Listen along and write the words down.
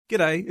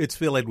G'day, it's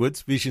Phil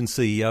Edwards, Vision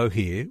CEO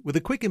here, with a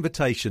quick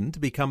invitation to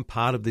become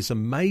part of this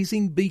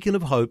amazing beacon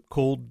of hope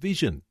called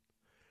Vision.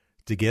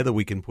 Together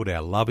we can put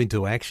our love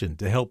into action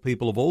to help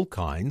people of all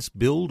kinds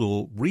build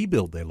or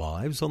rebuild their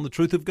lives on the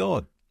truth of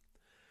God.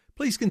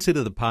 Please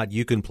consider the part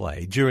you can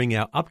play during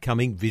our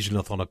upcoming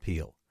Visionathon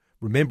appeal,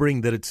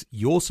 remembering that it's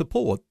your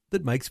support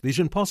that makes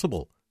Vision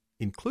possible,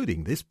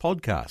 including this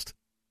podcast.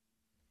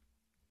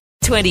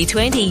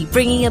 2020,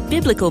 bringing a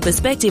biblical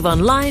perspective on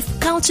life,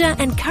 culture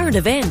and current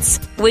events.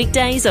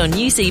 Weekdays on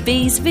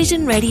UCB's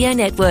Vision Radio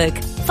Network.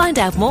 Find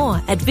out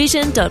more at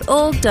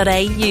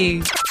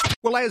vision.org.au.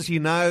 Well, as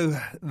you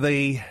know,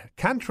 the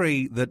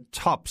country that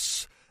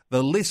tops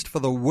the list for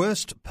the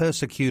worst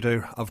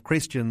persecutor of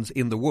Christians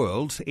in the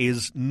world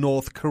is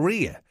North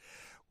Korea.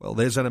 Well,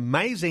 there's an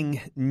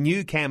amazing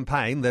new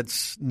campaign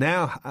that's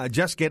now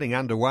just getting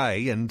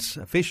underway and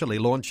officially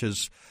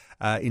launches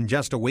in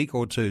just a week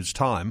or two's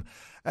time.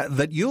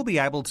 That you'll be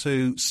able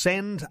to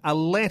send a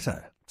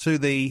letter to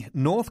the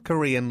North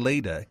Korean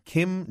leader,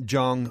 Kim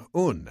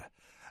Jong-un,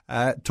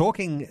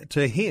 talking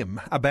to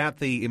him about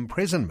the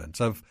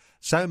imprisonment of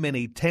so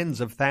many tens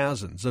of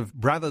thousands of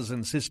brothers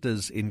and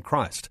sisters in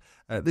Christ.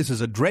 This is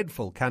a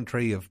dreadful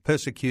country of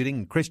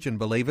persecuting Christian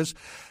believers.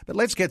 But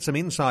let's get some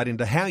insight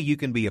into how you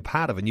can be a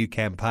part of a new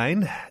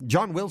campaign.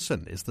 John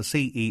Wilson is the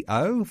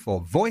CEO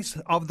for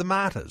Voice of the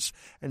Martyrs.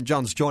 And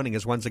John's joining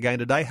us once again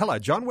today. Hello,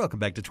 John. Welcome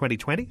back to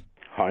 2020.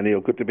 Hi,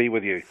 Neil. Good to be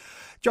with you.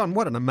 John,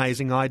 what an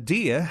amazing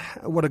idea.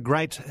 What a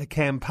great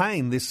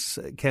campaign this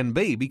can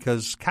be,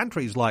 because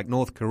countries like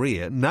North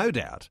Korea, no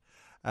doubt,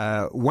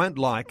 won't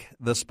like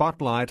the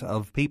spotlight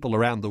of people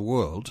around the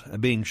world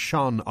being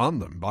shone on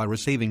them by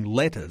receiving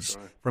letters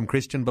from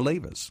Christian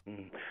believers.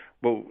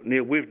 Well,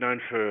 Neil, we've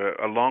known for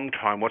a long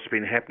time what's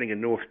been happening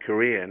in North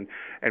Korea,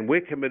 and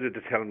we're committed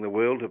to telling the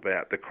world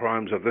about the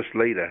crimes of this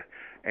leader.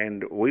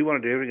 And we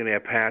want to do everything in our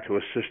power to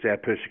assist our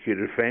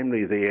persecuted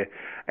family there.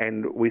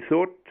 And we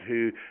thought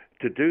to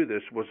do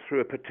this was through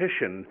a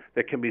petition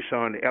that can be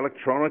signed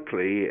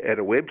electronically at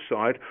a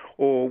website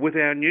or with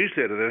our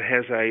newsletter that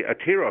has a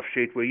tear-off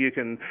sheet where you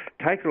can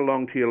take it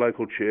along to your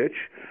local church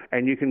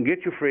and you can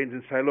get your friends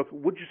and say, look,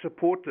 would you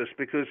support this?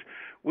 Because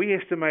we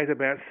estimate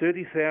about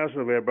 30,000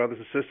 of our brothers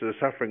and sisters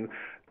are suffering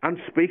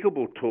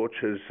unspeakable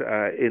tortures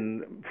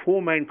in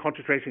 4 main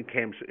concentration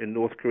camps in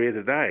North Korea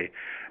today.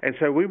 And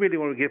so we really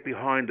want to get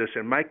behind this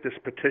and make this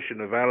petition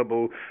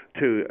available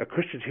to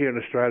Christians here in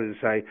Australia to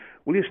say,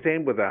 will you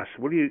stand with us?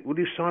 Will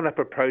you sign up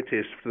a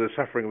protest for the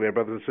suffering of our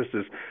brothers and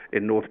sisters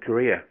in North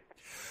Korea?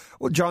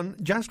 Well, John,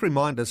 just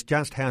remind us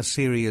just how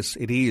serious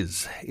it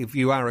is. If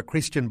you are a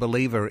Christian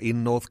believer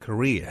in North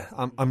Korea,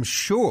 I'm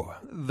sure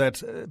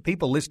that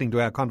people listening to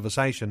our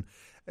conversation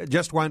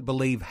just won't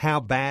believe how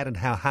bad and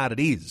how hard it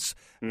is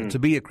to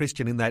be a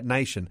Christian in that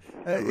nation.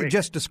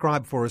 Just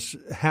describe for us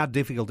how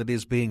difficult it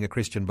is being a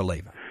Christian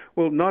believer.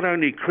 Well, not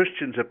only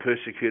Christians are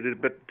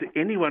persecuted, but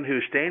anyone who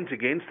stands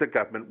against the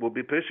government will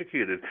be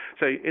persecuted.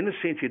 So, in a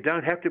sense, you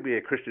don't have to be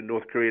a Christian in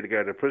North Korea to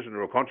go to prison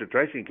or a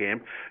concentration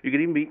camp. You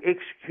can even be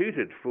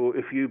executed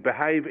if you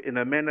behave in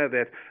a manner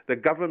that the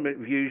government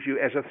views you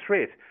as a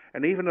threat.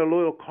 And even a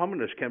loyal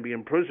communist can be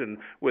imprisoned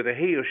whether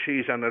he or she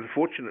is an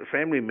unfortunate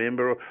family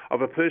member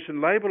of a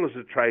person labelled as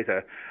a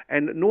traitor.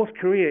 And North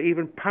Korea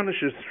even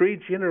punishes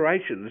 3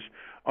 generations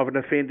of an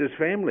offender's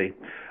family.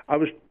 I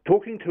was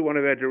talking to one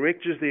of our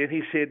directors there, and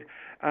he said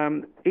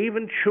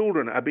even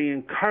children are being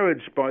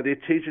encouraged by their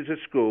teachers at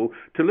school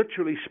to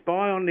literally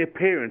spy on their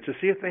parents to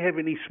see if they have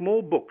any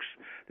small books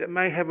that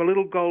may have a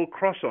little gold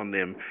cross on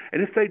them.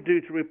 And if they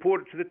do, to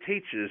report it to the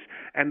teachers.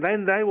 And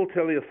then they will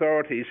tell the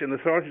authorities, and the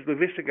authorities will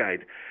investigate.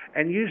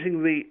 And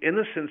using the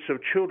innocence of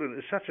children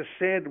is such a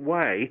sad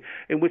way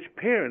in which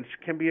parents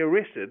can be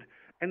arrested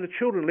and the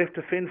children left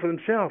to fend for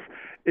themselves.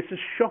 It's a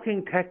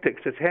shocking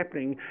tactics that's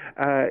happening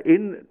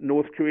in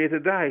North Korea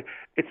today.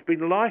 It's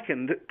been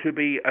likened to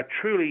be a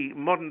truly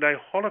modern-day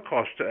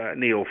Holocaust,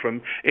 Neil,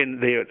 from in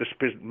there at this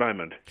present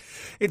moment.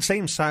 It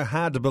seems so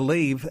hard to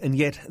believe, and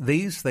yet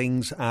these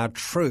things are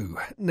true.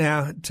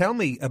 Now, tell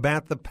me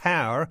about the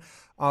power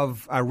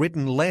of a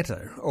written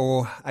letter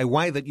or a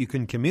way that you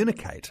can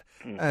communicate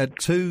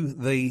to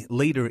the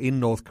leader in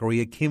North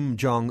Korea, Kim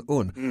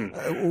Jong-un.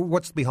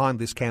 What's behind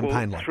this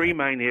campaign? Well, 3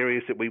 main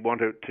areas that we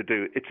want to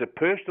do. It's a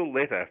personal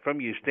letter from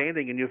you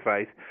standing in your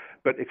faith,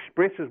 but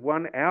expresses,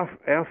 one,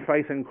 our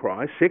faith in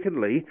Christ.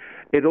 Secondly,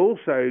 it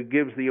also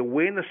gives the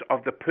awareness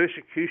of the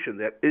persecution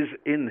that is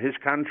in his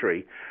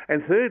country.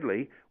 And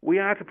thirdly, we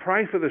are to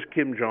pray for this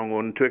Kim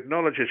Jong-un to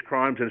acknowledge his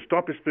crimes and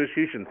stop his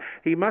persecution.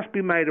 He must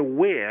be made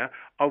aware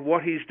of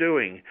what he's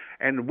doing.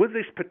 And with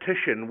this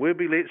petition, we'll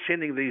be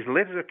sending these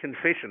letters of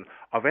confession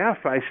of our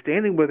faith,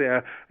 standing with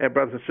our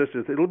brothers and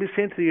sisters. It'll be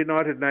sent to the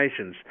United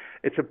Nations.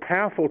 It's a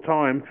powerful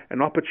time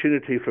and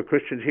opportunity for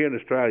Christians here in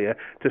Australia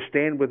to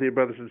stand with their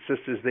brothers and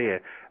sisters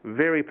there.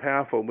 Very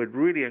powerful. And we'd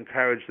really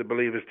encourage the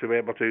believers to be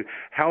able to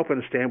help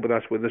and stand with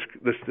us when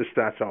this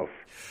starts off.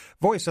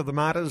 Voice of the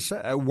Martyrs,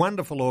 a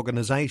wonderful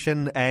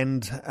organisation,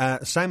 and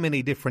so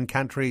many different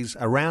countries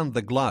around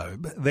the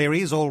globe. There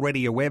is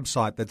already a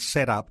website that's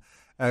set up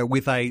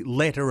with a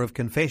letter of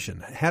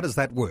confession. How does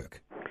that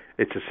work?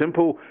 It's a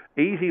simple,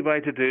 easy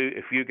way to do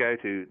if you go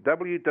to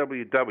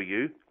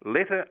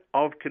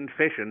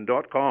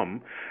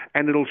www.letterofconfession.com,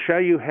 and it'll show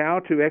you how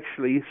to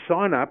actually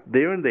sign up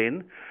there and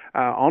then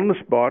on the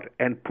spot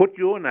and put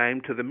your name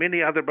to the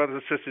many other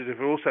brothers and sisters who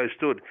have also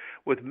stood.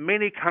 With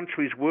many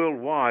countries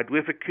worldwide,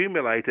 we've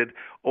accumulated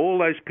all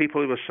those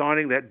people who are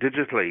signing that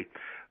digitally.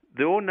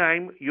 Your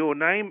name,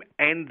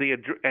 and your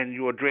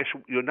address.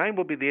 Your name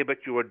will be there,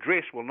 but your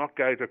address will not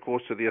go, of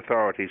course, to the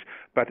authorities.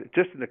 But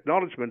just an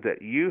acknowledgement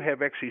that you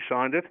have actually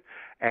signed it,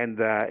 and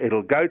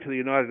it'll go to the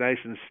United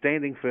Nations,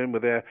 standing firm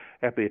with our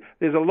happy.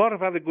 There's a lot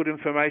of other good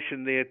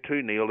information there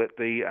too, Neil, that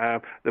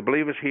the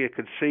believers here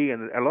could see,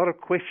 and a lot of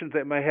questions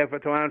they may have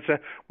to answer.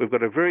 We've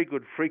got a very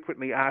good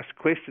frequently asked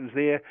questions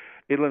there.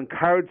 It'll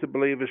encourage the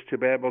believers to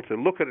be able to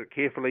look at it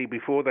carefully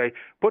before they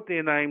put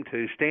their name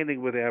to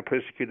standing with our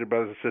persecuted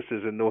brothers and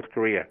sisters in North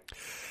Korea.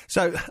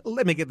 So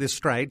let me get this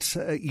straight.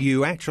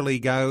 You actually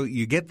go,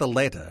 you get the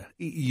letter,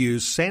 you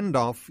send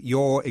off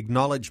your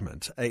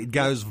acknowledgement. It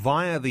goes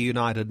via the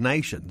United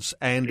Nations,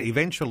 and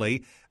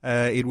eventually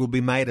it will be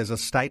made as a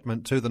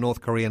statement to the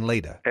North Korean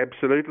leader.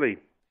 Absolutely.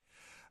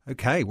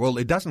 Okay, well,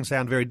 it doesn't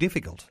sound very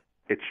difficult.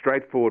 It's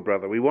straightforward,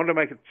 brother. We want to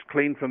make it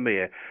clean from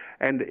there.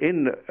 And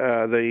in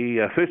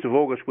the 1st of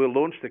August, we'll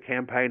launch the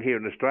campaign here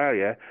in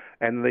Australia,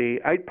 and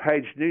the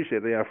 8-page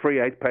newsletter, our free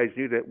 8-page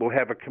newsletter, will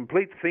have a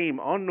complete theme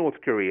on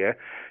North Korea,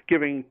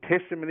 giving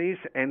testimonies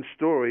and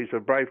stories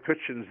of brave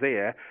Christians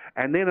there,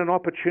 and then an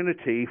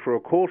opportunity for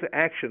a call to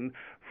action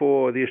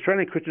for the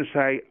Australian Christians to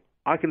say,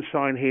 I can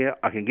sign here,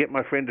 I can get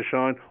my friend to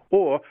sign,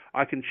 or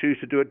I can choose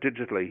to do it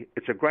digitally.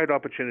 It's a great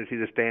opportunity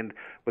to stand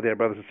with our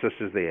brothers and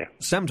sisters there.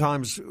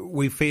 Sometimes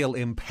we feel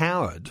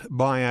empowered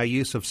by our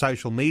use of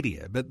social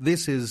media, but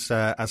this is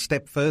a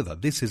step further.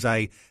 This is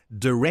a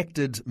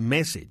directed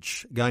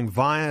message going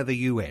via the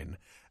UN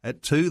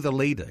to the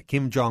leader,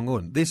 Kim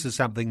Jong-un. This is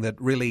something that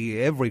really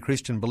every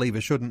Christian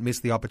believer shouldn't miss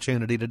the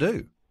opportunity to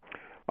do.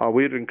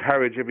 We'd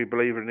encourage every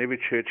believer in every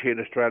church here in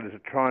Australia to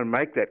try and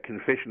make that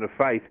confession of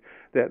faith,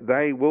 that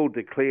they will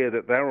declare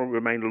that they will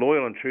remain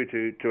loyal and true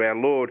to our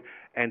Lord,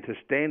 and to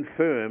stand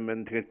firm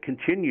and to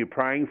continue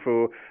praying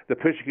for the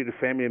persecuted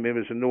family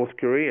members in North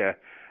Korea.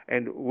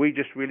 And we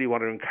just really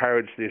want to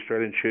encourage the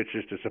Australian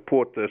churches to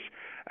support this.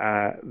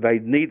 They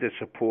need the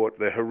support.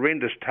 The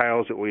horrendous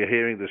tales that we're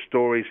hearing, the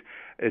stories,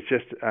 it's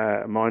just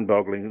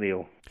mind-boggling,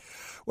 Neil.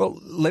 Well,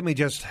 let me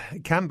just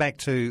come back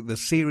to the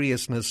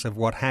seriousness of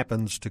what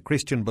happens to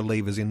Christian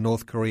believers in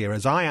North Korea.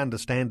 As I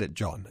understand it,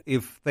 John,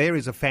 if there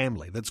is a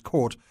family that's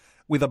caught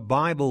with a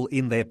Bible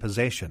in their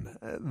possession,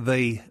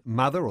 the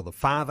mother or the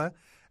father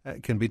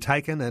can be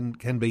taken and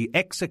can be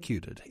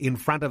executed in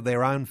front of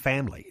their own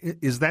family.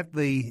 Is that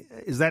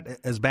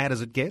as bad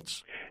as it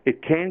gets?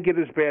 It can get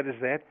as bad as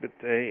that, but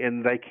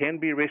and they can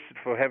be arrested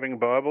for having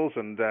Bibles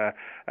and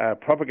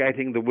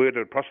propagating the word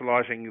or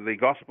proselytizing the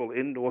gospel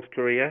in North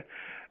Korea.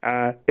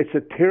 It's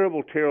a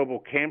terrible, terrible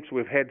camps.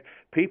 We've had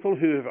people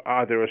who have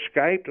either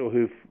escaped or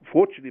who've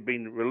fortunately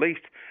been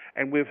released,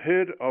 and we've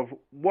heard of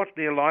what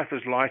their life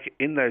is like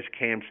in those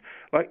camps.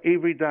 Like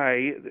every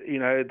day, you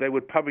know, they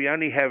would probably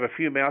only have a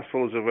few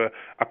mouthfuls of a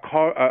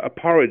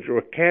porridge or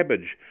a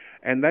cabbage,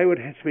 and they would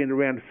have spent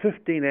around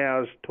 15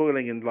 hours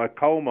toiling in like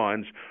coal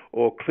mines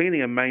or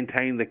cleaning and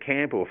maintaining the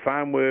camp or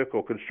farm work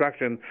or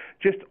construction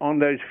just on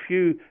those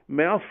few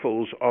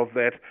mouthfuls of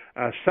that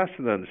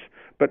sustenance.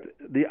 But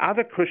the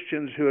other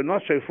Christians who are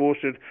not so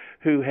fortunate,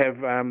 who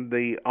have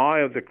the eye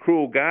of the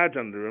cruel guards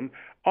under them,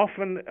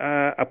 often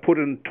are put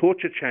in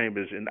torture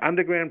chambers, in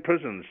underground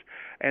prisons.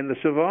 And the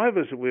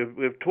survivors that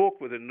we've talked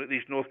with in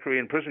these North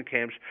Korean prison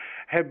camps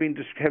have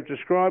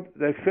described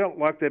they felt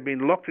like they've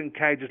been locked in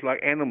cages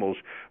like animals,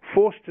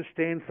 forced to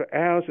stand for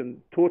hours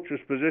in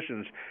torturous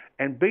positions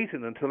and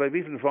beaten until they've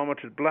even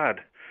vomited blood.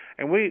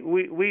 And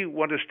we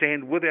want to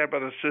stand with our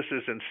brothers and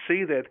sisters and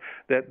see that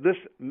this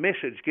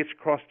message gets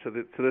across to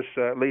this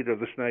leader of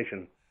this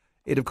nation.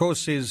 It, of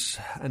course, is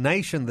a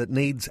nation that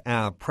needs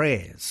our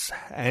prayers.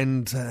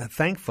 And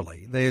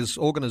thankfully, there's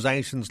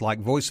organisations like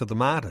Voice of the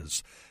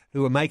Martyrs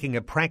who are making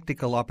a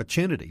practical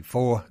opportunity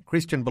for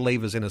Christian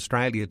believers in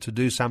Australia to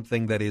do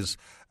something that is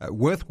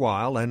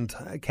worthwhile and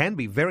can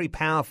be very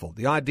powerful,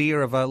 the idea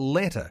of a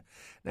letter.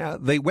 Now,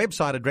 the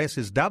website address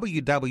is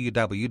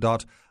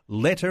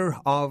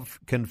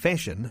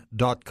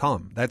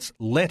www.letterofconfession.com. That's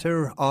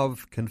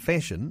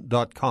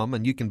letterofconfession.com,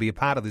 and you can be a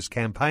part of this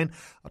campaign.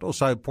 I'd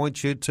also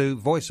point you to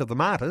Voice of the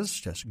Martyrs.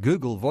 Just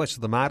Google Voice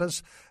of the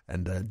Martyrs,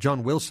 and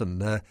John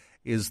Wilson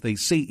is the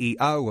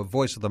CEO of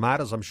Voice of the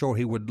Martyrs. I'm sure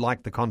he would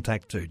like the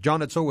contact too.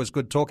 John, it's always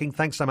good talking.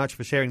 Thanks so much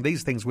for sharing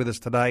these things with us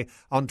today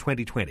on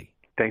 2020.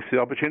 Thanks for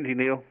the opportunity,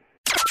 Neil.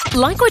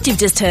 Like what you've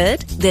just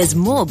heard? There's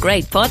more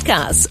great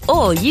podcasts,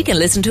 or you can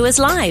listen to us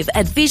live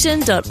at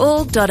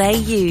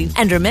vision.org.au.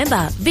 And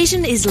remember,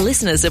 Vision is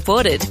listener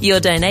supported.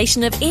 Your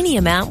donation of any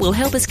amount will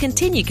help us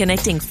continue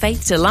connecting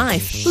faith to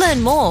life.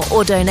 Learn more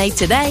or donate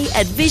today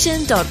at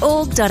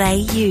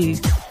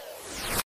vision.org.au.